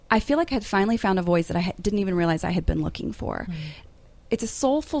I feel like I had finally found a voice that I didn't even realize I had been looking for. It's a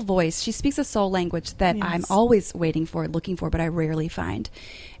soulful voice. She speaks a soul language that I'm always waiting for, looking for, but I rarely find.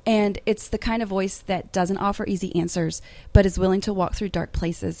 And it's the kind of voice that doesn't offer easy answers, but is willing to walk through dark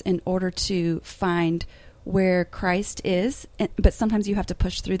places in order to find where Christ is. But sometimes you have to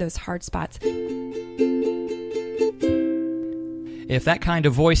push through those hard spots. If that kind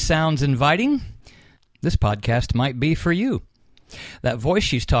of voice sounds inviting, this podcast might be for you. That voice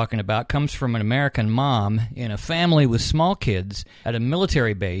she's talking about comes from an American mom in a family with small kids at a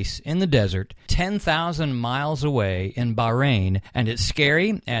military base in the desert, 10,000 miles away in Bahrain, and it's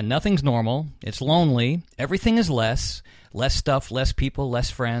scary and nothing's normal. It's lonely. Everything is less stuff, less people, less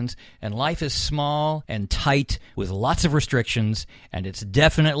friends, and life is small and tight with lots of restrictions, and it's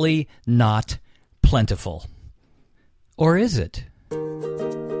definitely not plentiful. Or is it?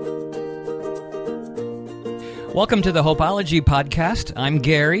 Welcome to the Hopeology Podcast. I'm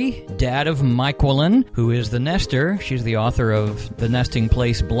Gary, dad of Miquelin, who is the nester. She's the author of the Nesting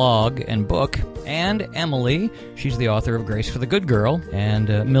Place blog and book. And Emily, she's the author of Grace for the Good Girl and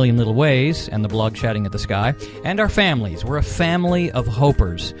A Million Little Ways and the blog Chatting at the Sky. And our families. We're a family of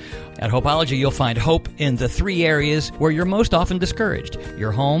hopers. At Hopeology, you'll find hope in the three areas where you're most often discouraged: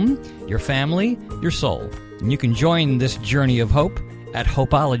 your home, your family, your soul. And you can join this journey of hope at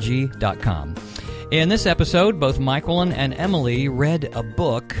hopeology.com. In this episode, both Miquelin and Emily read a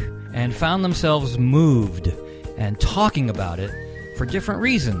book and found themselves moved and talking about it for different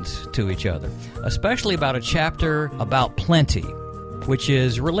reasons to each other, especially about a chapter about plenty, which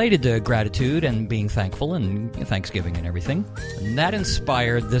is related to gratitude and being thankful and Thanksgiving and everything. And that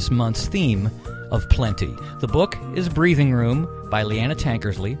inspired this month's theme of plenty. The book is Breathing Room by Leanna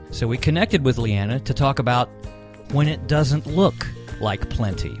Tankersley, so we connected with Leanna to talk about when it doesn't look like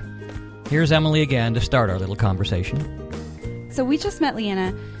plenty. Here's Emily again to start our little conversation. So we just met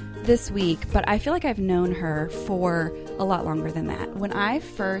Leanna this week, but I feel like I've known her for a lot longer than that. When I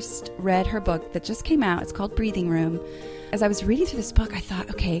first read her book that just came out, it's called Breathing Room. As I was reading through this book, I thought,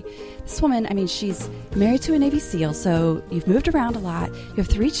 okay, this woman, I mean, she's married to a Navy SEAL, so you've moved around a lot. You have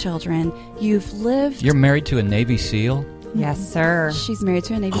 3 children. You've lived... You're married to a Navy SEAL? Yes, sir. She's married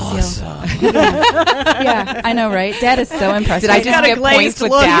to a Navy Awesome. SEAL. Yeah, I know, right? Dad is so impressed. Did I just get points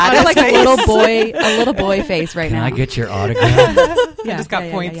with Dad? I got like a little boy face right Can now. I get your autograph? I just got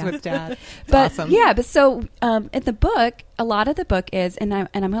points with Dad. It's But awesome. yeah, but so in the book, a lot of the book is, and I'm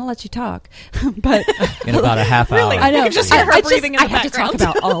going to let you talk, but In about a half hour. I know. You can just hear her breathing in the I have to talk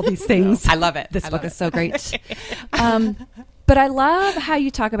background. about all these things. I love it. This I book love is so great. But I love how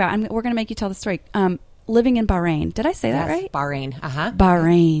you talk about, we're going to make you tell the story, living in Bahrain. Did I say that right? Bahrain.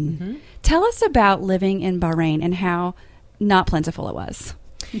 Bahrain. Mm-hmm. Tell us about living in Bahrain and how not plentiful it was.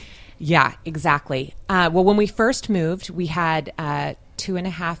 Yeah, exactly. Well, when we first moved, we had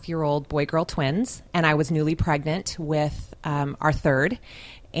 2.5-year-old boy-girl twins, and I was newly pregnant with our third.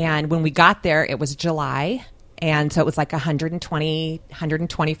 And when we got there, it was July. And so it was like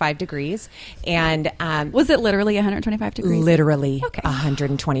 125 degrees. And Was it literally 125 degrees? literally Okay.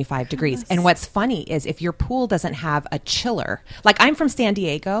 125 degrees. And what's funny is if your pool doesn't have a chiller, like I'm from San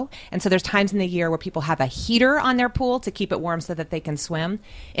Diego, and so there's times in the year where people have a heater on their pool to keep it warm so that they can swim.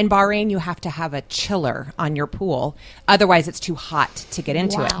 In Bahrain, you have to have a chiller on your pool. Otherwise, it's too hot to get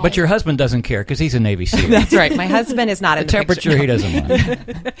into it. But your husband doesn't care because he's a Navy SEAL. That's right. My husband is not in the Temperature picture. he doesn't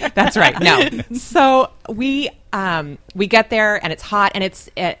mind. That's right. No. So we get there and it's hot, and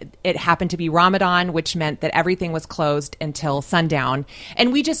it happened to be Ramadan, which meant that everything was closed until sundown,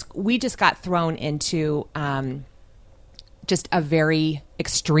 and we just got thrown into just a very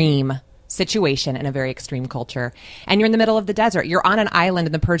extreme situation and a very extreme culture. And you're in the middle of the desert. You're on an island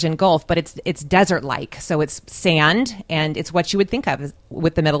in the Persian Gulf, but it's desert-like. So it's sand, and it's what you would think of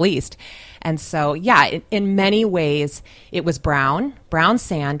with the Middle East. And so, yeah, in many ways, it was brown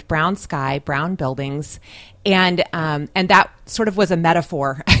sand, brown sky, brown buildings. And that sort of was a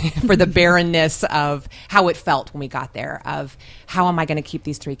metaphor for the barrenness of how it felt when we got there, of how am I going to keep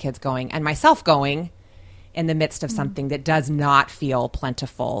these 3 kids going and myself going in the midst of something that does not feel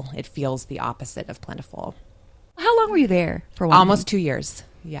plentiful. It feels the opposite of plentiful. How long were you there for? Almost 2 years.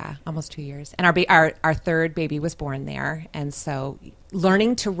 Yeah, almost 2 years. And our third baby was born there. And so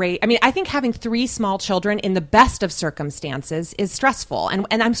learning to raise, I mean, I think having 3 small children in the best of circumstances is stressful. And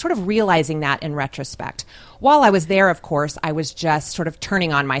I'm sort of realizing that in retrospect. While I was there, of course, I was just sort of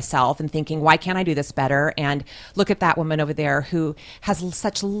turning on myself and thinking, why can't I do this better? And look at that woman over there who has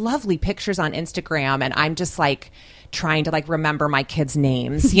such lovely pictures on Instagram. And I'm just like trying to like remember my kids'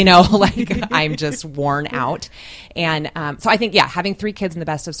 names, you know, like I'm just worn out. And so I think, yeah, having 3 kids in the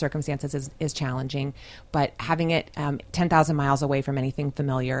best of circumstances is challenging, but having it 10,000 miles away from anything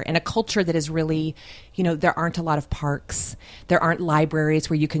familiar. In a culture that is really, there aren't a lot of parks. There aren't libraries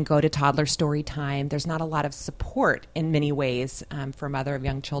where you can go to toddler story time. There's not a lot of support in many ways for a mother of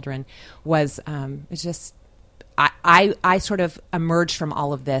young children. It's just... I sort of emerged from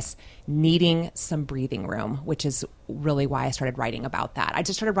all of this needing some breathing room, which is really why I started writing about that. I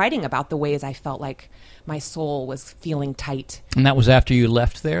just started writing about the ways I felt like my soul was feeling tight. And that was after you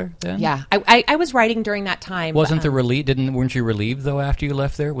left there then? Yeah. I was writing during that time. Weren't you relieved though after you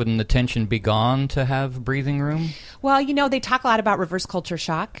left there? Wouldn't the tension be gone to have breathing room? Well, they talk a lot about reverse culture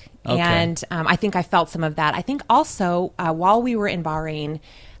shock. Okay. And I think I felt some of that. I think also while we were in Bahrain,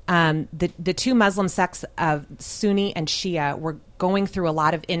 the two Muslim sects of Sunni and Shia were going through a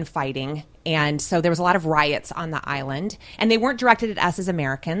lot of infighting. And so there was a lot of riots on the island. And they weren't directed at us as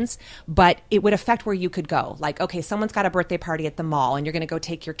Americans, but it would affect where you could go. Like, okay, someone's got a birthday party at the mall and you're going to go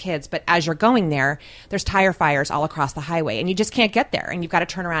take your kids. But as you're going there, there's tire fires all across the highway. And you just can't get there. And you've got to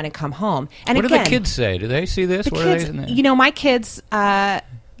turn around and come home. And what do the kids say? Do they see this? What kids, are they? My kids...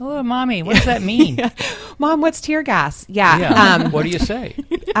 Oh, Mommy, what does that mean? Mom, what's tear gas? Yeah. What do you say?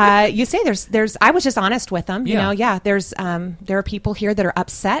 You say there's. I was just honest with them. There's there are people here that are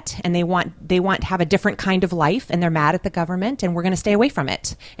upset and they want to have a different kind of life and they're mad at the government and we're going to stay away from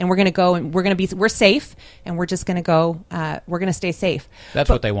it and we're going to go and we're safe and we're just going to go. We're going to stay safe. That's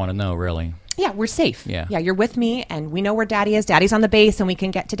what they want to know, really. Yeah, we're safe. Yeah, you're with me, and we know where Daddy is. Daddy's on the base, and we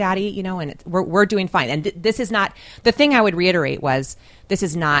can get to Daddy. And we're doing fine. And this is not the thing. I would reiterate was this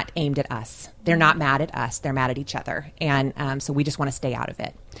is not aimed at us. They're not mad at us. They're mad at each other, and so we just want to stay out of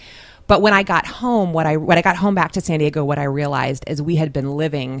it. But when I got home, when I got home back to San Diego, what I realized is we had been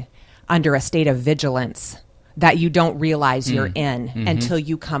living under a state of vigilance that you don't realize you're in until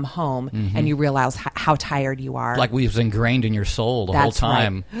you come home and you realize how tired you are. Like we was ingrained in your soul the whole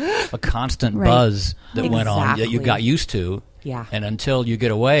time. Right. A constant right. buzz that went on that you got used to. Yeah. And until you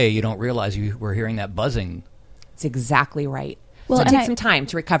get away, you don't realize you were hearing that buzzing. It's exactly right. Well, so it takes some time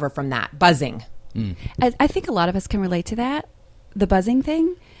to recover from that buzzing. I think a lot of us can relate to that, the buzzing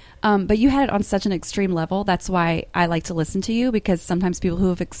thing. But you had it on such an extreme level. That's why I like to listen to you, because sometimes people who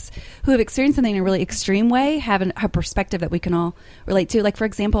have experienced something in a really extreme way have a perspective that we can all relate to. Like, for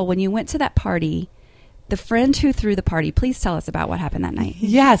example, when you went to that party, the friend who threw the party, please tell us about what happened that night.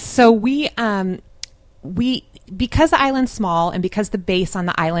 Yes. So we because the island's small and because the base on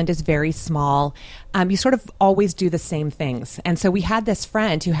the island is very small, you sort of always do the same things. And so we had this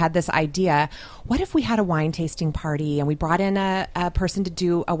friend who had this idea, what if we had a wine tasting party and we brought in a person to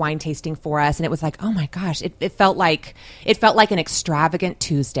do a wine tasting for us? And it was like, oh my gosh, it felt like an extravagant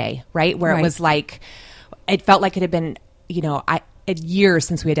Tuesday, right? Where it was like, it felt like it had been, years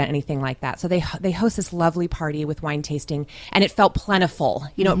since we had done anything like that. So they host this lovely party with wine tasting, and it felt plentiful.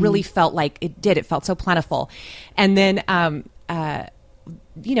 It really felt like it did. It felt so plentiful. And then,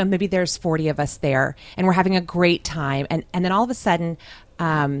 maybe there's 40 of us there, and we're having a great time. And then all of a sudden,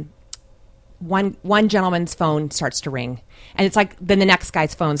 one gentleman's phone starts to ring. And it's like, then the next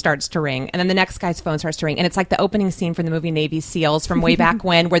guy's phone starts to ring. And then the next guy's phone starts to ring. And it's like the opening scene from the movie Navy SEALs from way back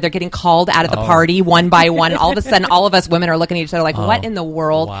when, where they're getting called out of the party one by one. All of a sudden, all of us women are looking at each other like, what in the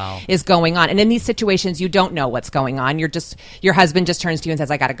world is going on? And in these situations, you don't know what's going on. Your husband just turns to you and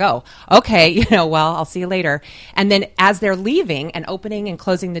says, I got to go. Okay, well, I'll see you later. And then as they're leaving and opening and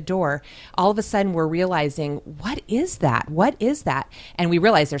closing the door, all of a sudden we're realizing, what is that? What is that? And we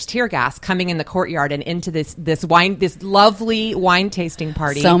realize there's tear gas coming in the courtyard and into this lovely wine tasting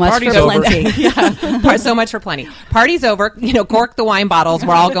party. So much for plenty. So much for plenty. Party's over. Cork the wine bottles.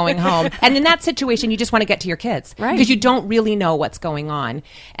 We're all going home. And in that situation, you just want to get to your kids, right? Because you don't really know what's going on.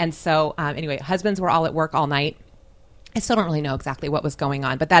 And so, anyway, husbands were all at work all night. I still don't really know exactly what was going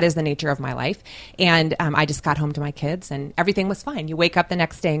on, but that is the nature of my life. And I just got home to my kids, and everything was fine. You wake up the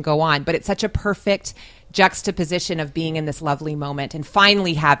next day and go on. But it's such a perfect juxtaposition of being in this lovely moment and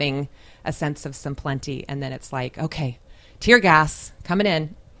finally having a sense of some plenty. And then it's like, okay, tear gas coming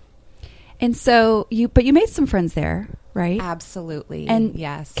in. And so you made some friends there, right? Absolutely. And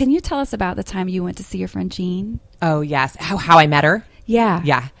yes. Can you tell us about the time you went to see your friend Jean? Oh, yes. How I met her? Yeah.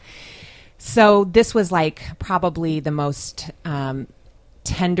 Yeah. So this was like probably the most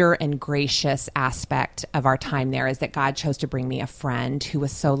tender and gracious aspect of our time there, is that God chose to bring me a friend who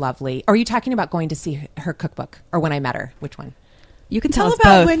was so lovely. Are you talking about going to see her cookbook, or when I met her? Which one? You can tell us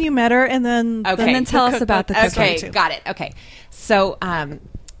about both. When you met her, and then tell us about the cookbook. Okay, got it. Okay, so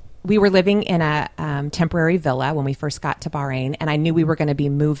we were living in a temporary villa when we first got to Bahrain, and I knew we were going to be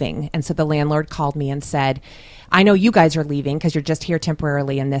moving, and so the landlord called me and said, I know you guys are leaving because you're just here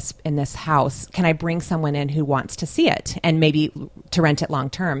temporarily in this house. Can I bring someone in who wants to see it and maybe to rent it long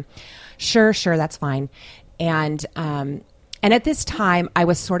term? Sure, that's fine. And And at this time, I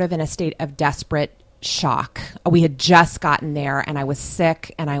was sort of in a state of desperate shock. We had just gotten there, and I was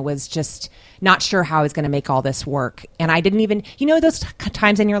sick, and I was just not sure how I was going to make all this work. And I didn't even, those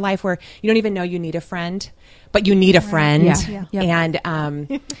times in your life where you don't even know you need a friend, but you need a friend. Yeah.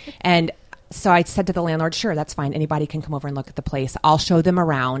 Yep. And so I said to the landlord, sure, that's fine. Anybody can come over and look at the place. I'll show them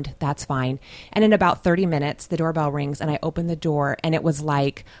around. That's fine. And in about 30 minutes, the doorbell rings, and I open the door, and it was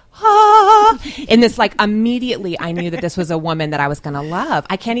like, and this, like, immediately I knew that this was a woman that I was going to love.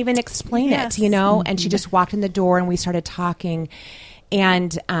 I can't even explain it, And she just walked in the door, and we started talking.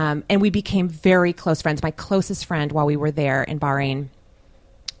 And we became very close friends, my closest friend while we were there in Bahrain.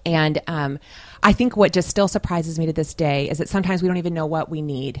 And I think what just still surprises me to this day is that sometimes we don't even know what we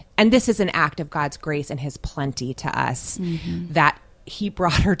need. And this is an act of God's grace and his plenty to us, that he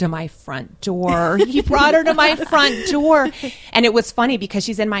brought her to my front door. He brought her to my front door. And it was funny because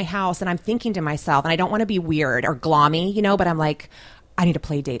she's in my house, and I'm thinking to myself, and I don't want to be weird or glommy, but I'm like, I need a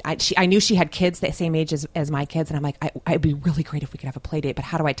play date. I knew she had kids the same age as my kids. And I'm like, it'd be really great if we could have a play date. But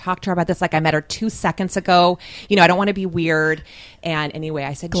how do I talk to her about this? Like, I met her 2 seconds ago. I don't want to be weird. And anyway,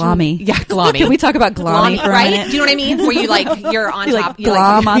 I said, glommy. Yeah, glommy. Can we talk about glommy for a right? minute? Do you know what I mean? Where you're on you top. Like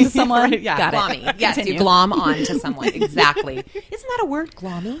glom onto someone? Right, yeah, Got glommy. it. Yes, Continue. you glom onto someone. Exactly. Isn't that a word,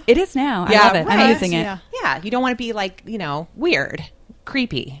 glommy? It is now. Yeah, I love it. right. I'm using it. Yeah, you don't want to be like, weird,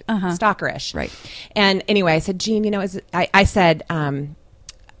 creepy, stalkerish. Right. And anyway, I said, Jean, I said,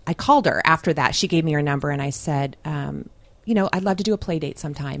 I called her after that. She gave me her number, and I said, I'd love to do a play date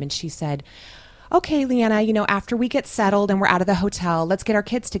sometime. And she said, okay, Leanna, after we get settled and we're out of the hotel, let's get our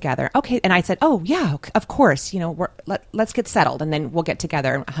kids together. Okay. And I said, oh yeah, of course, let's get settled, and then we'll get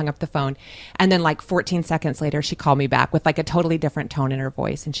together. And I hung up the phone. And then like 14 seconds later, she called me back with like a totally different tone in her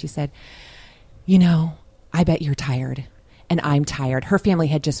voice. And she said, I bet you're tired, and I'm tired. Her family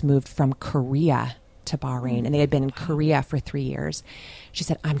had just moved from Korea to Bahrain, and they had been in Korea for 3 years. She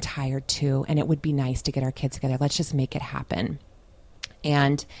said, I'm tired too, and it would be nice to get our kids together. Let's just make it happen.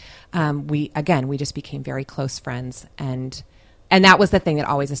 And we just became very close friends. And that was the thing that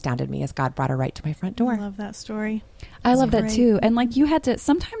always astounded me, is God brought her right to my front door. I love that story. I love that too. And like, you had to,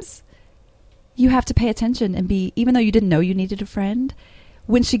 sometimes you have to pay attention and even though you didn't know you needed a friend,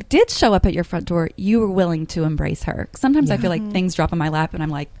 when she did show up at your front door, you were willing to embrace her. Sometimes I feel like things drop in my lap, and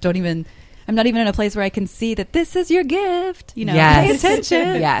I'm like, I'm not even in a place where I can see that this is your gift. Yes. Pay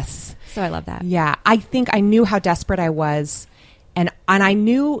attention. Yes. So I love that. Yeah. I think I knew how desperate I was. And I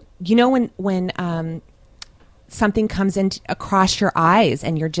knew, when something comes in across your eyes,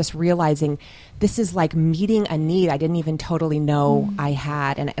 and you're just realizing this is like meeting a need I didn't even totally know I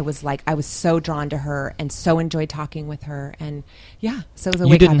had. And it was like, I was so drawn to her and so enjoyed talking with her. And yeah, so it was a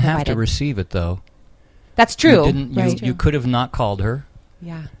way You didn't God have provided. to receive it, though. That's true. You could have not called her.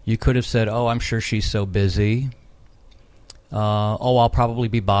 Yeah. You could have said, oh, I'm sure she's so busy. I'll probably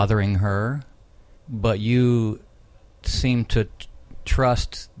be bothering her. But you seemed to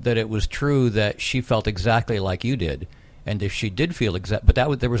trust that it was true that she felt exactly like you did. And if she did feel but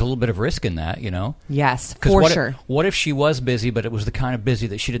there was a little bit of risk in that, Yes, for sure. What if she was busy, but it was the kind of busy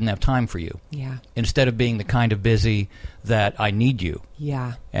that she didn't have time for you? Yeah. Instead of being the kind of busy that I need you.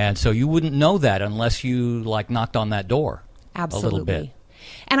 Yeah. And so you wouldn't know that unless you knocked on that door. Absolutely. A little bit.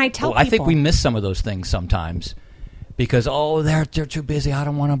 And I tell people, I think we miss some of those things sometimes because, they're too busy. I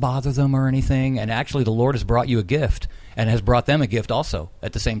don't want to bother them or anything. And actually, the Lord has brought you a gift and has brought them a gift also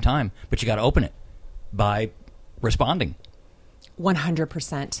at the same time. But you got to open it by responding.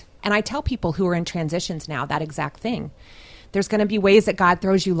 100%. And I tell people who are in transitions now that exact thing. There's going to be ways that God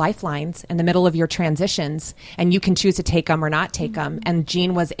throws you lifelines in the middle of your transitions, and you can choose to take them or not take them. And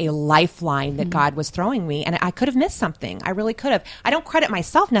Jean was a lifeline that God was throwing me, and I could have missed something. I really could have. I don't credit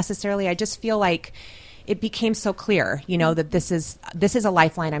myself necessarily. I just feel like it became so clear, that this is a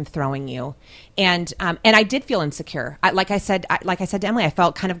lifeline I'm throwing you, and I did feel insecure. Like I said to Emily, I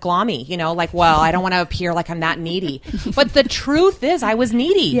felt kind of glommy, I don't want to appear like I'm that needy, but the truth is, I was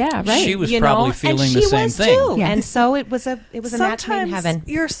needy. Yeah, right. She was probably feeling the same thing, too. Yeah. And so it was a match made in heaven. Sometimes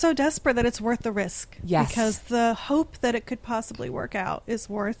you're so desperate that it's worth the risk. Yes, because the hope that it could possibly work out is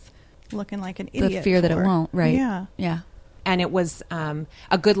worth looking like an idiot. The fear that it won't. Right. Yeah. And it was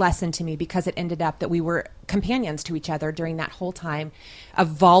a good lesson to me because it ended up that we were companions to each other during that whole time. A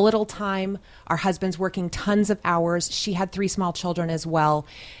volatile time. Our husbands working tons of hours. She had 3 small children as well.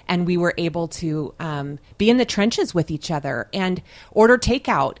 And we were able to be in the trenches with each other and order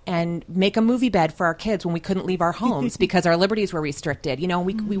takeout and make a movie bed for our kids when we couldn't leave our homes because our liberties were restricted.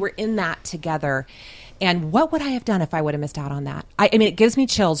 We were in that together. And what would I have done if I would have missed out on that? I mean, it gives me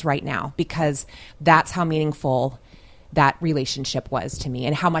chills right now because that's how meaningful that relationship was to me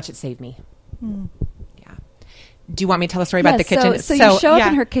and how much it saved me. Yeah. Do you want me to tell the story about the kitchen? So you show up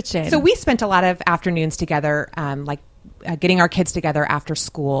in her kitchen. So we spent a lot of afternoons together, getting our kids together after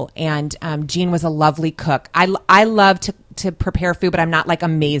school. And Jean was a lovely cook. I love to prepare food, but I'm not like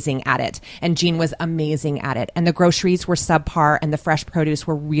amazing at it. And Jean was amazing at it. And the groceries were subpar, and the fresh produce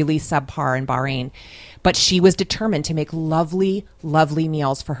were really subpar in Bahrain. But she was determined to make lovely, lovely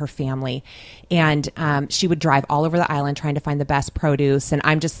meals for her family. And she would drive all over the island trying to find the best produce. And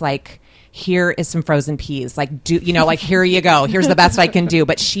I'm just like, here is some frozen peas. Here you go. Here's the best I can do.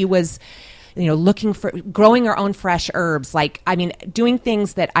 But she was, looking for, growing her own fresh herbs. Doing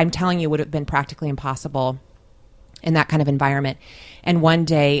things that I'm telling you would have been practically impossible in that kind of environment. And one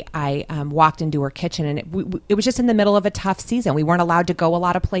day I walked into her kitchen, and it was just in the middle of a tough season. We weren't allowed to go a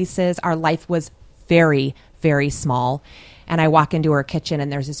lot of places. Our life was very, very small. And I walk into her kitchen,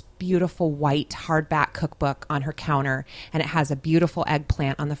 and there's this beautiful white hardback cookbook on her counter, and it has a beautiful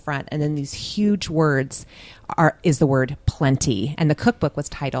eggplant on the front. And then these huge words is the word plenty. And the cookbook was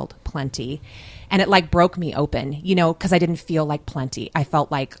titled Plenty. And it broke me open, because I didn't feel like plenty. I felt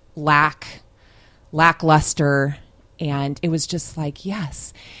like lackluster. And it was just like,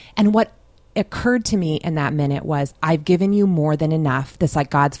 yes. And what occurred to me in that minute was, I've given you more than enough. This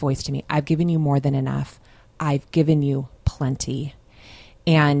God's voice to me. I've given you more than enough. I've given you plenty.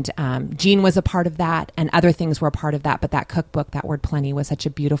 And Jean was a part of that, and other things were a part of that. But that cookbook, that word plenty, was such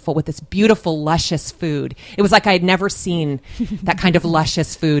a with this beautiful, luscious food. It was like I had never seen that kind of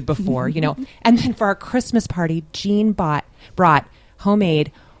luscious food before, And then for our Christmas party, Jean brought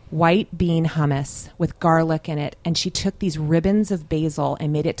homemade white bean hummus with garlic in it. And she took these ribbons of basil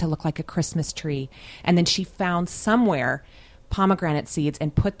and made it to look like a Christmas tree. And then she found somewhere pomegranate seeds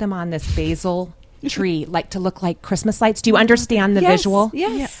and put them on this basil tree, to look like Christmas lights. Do you understand the visual?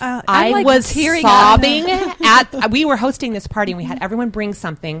 Yes. Yeah, I was sobbing we were hosting this party, and we had everyone bring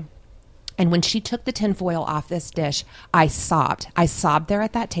something. And when she took the tinfoil off this dish, I sobbed. I sobbed there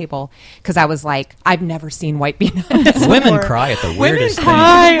at that table, because I was like, I've never seen white bean hummus. Women cry at the weirdest thing.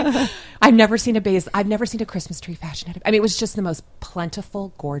 I've never seen I've never seen a Christmas tree fashion. It was just the most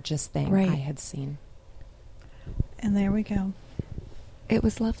plentiful, gorgeous thing I had seen. And there we go. It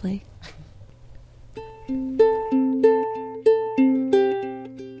was lovely.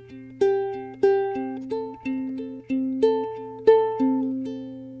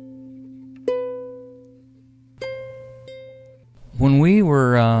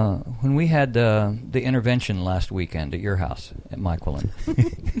 When we had the intervention last weekend at your house at Miquelon.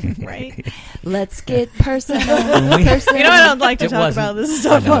 Right. Let's get personal. I don't like to talk about this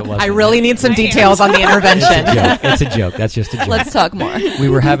stuff. I really need some details on the intervention. It's a joke. That's just a joke. Let's talk more. We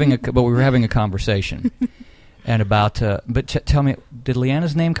were having a conversation, and about. But tell me, did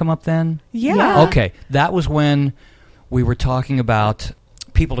Leanna's name come up then? Yeah. Okay, that was when we were talking about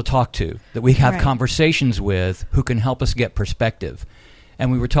people to talk to, that we have conversations with, who can help us get perspective. And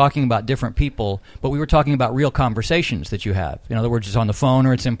we were talking about different people, but we were talking about real conversations that you have. In other words, it's on the phone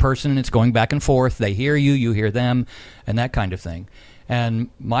or it's in person, and it's going back and forth. They hear you, you hear them, and that kind of thing. And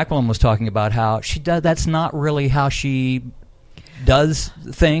Miquelon was talking about how that's not really how she does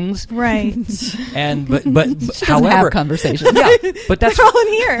things, right? And but she however, have conversations. Yeah, but that's they're all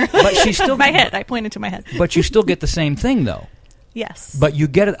in here. But she still my head. I pointed to my head. But you still get the same thing, though. Yes. But you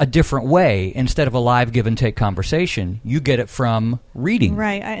get it a different way. Instead of a live give and take conversation, you get it from reading.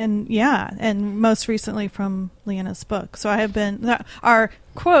 Right. And most recently from Leanna's book. So I have been, our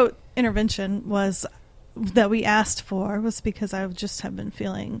quote intervention was that we asked for was because I just have been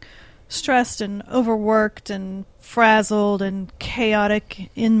feeling stressed and overworked and frazzled and chaotic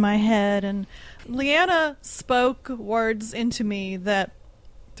in my head. And Leanna spoke words into me that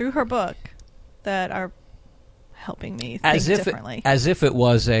through her book that are helping me think differently. As if it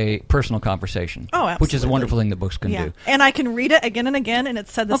was a personal conversation. Oh, absolutely. Which is a wonderful thing that books can do. And I can read it again and again, and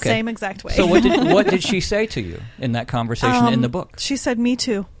it's said the same exact way. So what did she say to you in that conversation in the book? She said, "Me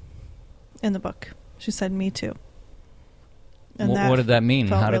too," in the book. She said, "Me too." And what did that mean?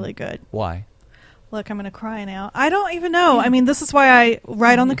 Felt really good. Why? Look, I'm going to cry now. I don't even know. I mean, this is why I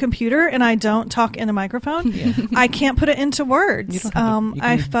write on the computer and I don't talk in a microphone. Yeah. I can't put it into words.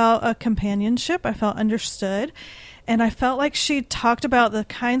 I felt a companionship. I felt understood. And I felt like she talked about the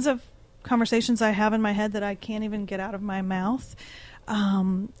kinds of conversations I have in my head that I can't even get out of my mouth.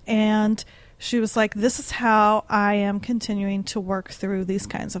 And she was like, this is how I am continuing to work through these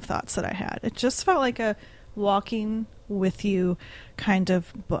kinds of thoughts that I had. It just felt like a walking with you kind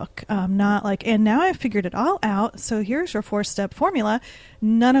of book. Not like, and now I've figured it all out, so here's your 4-step formula.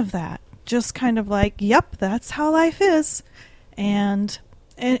 None of that. Just kind of like, yep, that's how life is. And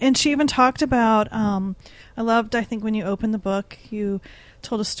she even talked about, I think when you opened the book, you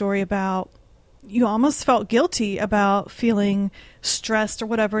told a story about you almost felt guilty about feeling stressed or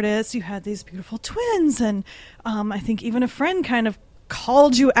whatever it is. You had these beautiful twins, and I think even a friend kind of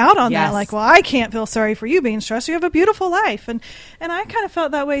called you out on that, like, well, I can't feel sorry for you being stressed. You have a beautiful life. And I kind of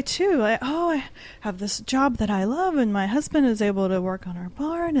felt that way too. Like, oh, I have this job that I love, and my husband is able to work on our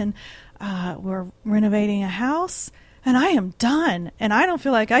barn, and we're renovating a house, and I am done. And I don't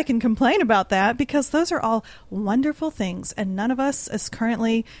feel like I can complain about that, because those are all wonderful things. And none of us is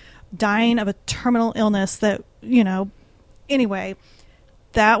currently dying of a terminal illness that, anyway,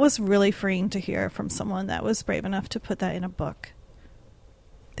 that was really freeing to hear from someone that was brave enough to put that in a book.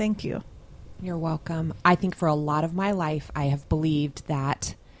 Thank you. You're welcome. I think for a lot of my life, I have believed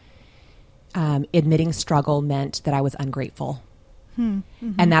that admitting struggle meant that I was ungrateful.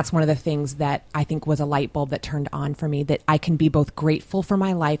 Mm-hmm. And that's one of the things that I think was a light bulb that turned on for me, that I can be both grateful for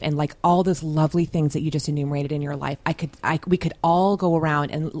my life and like all those lovely things that you just enumerated in your life. We could all go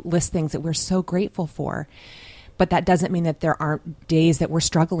around and list things that we're so grateful for. But that doesn't mean that there aren't days that we're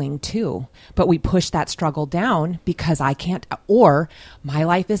struggling too. But we push that struggle down because I can't, or my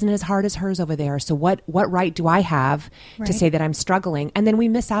life isn't as hard as hers over there. So what right do I have to say that I'm struggling? And then we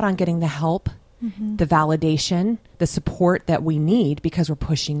miss out on getting the help, the validation, the support that we need, because we're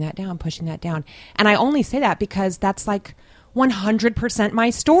pushing that down. And I only say that because that's like 100% my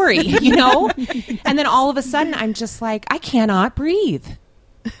story, And then all of a sudden I'm just like, I cannot breathe.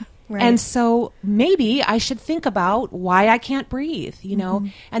 Right. And so maybe I should think about why I can't breathe,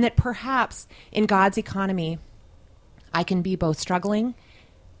 and that perhaps in God's economy, I can be both struggling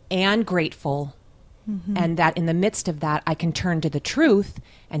and grateful. And that in the midst of that, I can turn to the truth,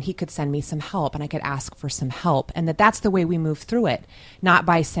 and he could send me some help, and I could ask for some help. And that's the way we move through it, not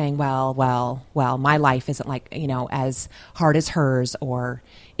by saying, well, my life isn't like, as hard as hers, or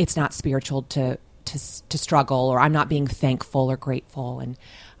it's not spiritual to struggle, or I'm not being thankful or grateful. And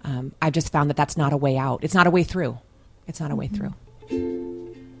I've just found that that's not a way out. It's not a way through. It's not a way through.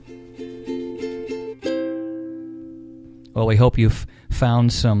 Well, we hope you've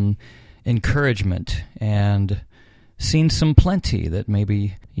found some encouragement and seen some plenty that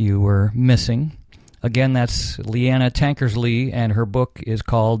maybe you were missing. Again, that's Leanna Tankersley, and her book is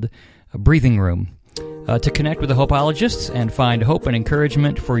called Breathing Room. To connect with the Hopeologists and find hope and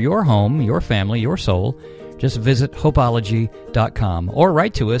encouragement for your home, your family, your soul, just visit hopeology.com or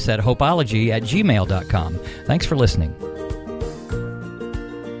write to us at hopeology@gmail.com. Thanks for listening.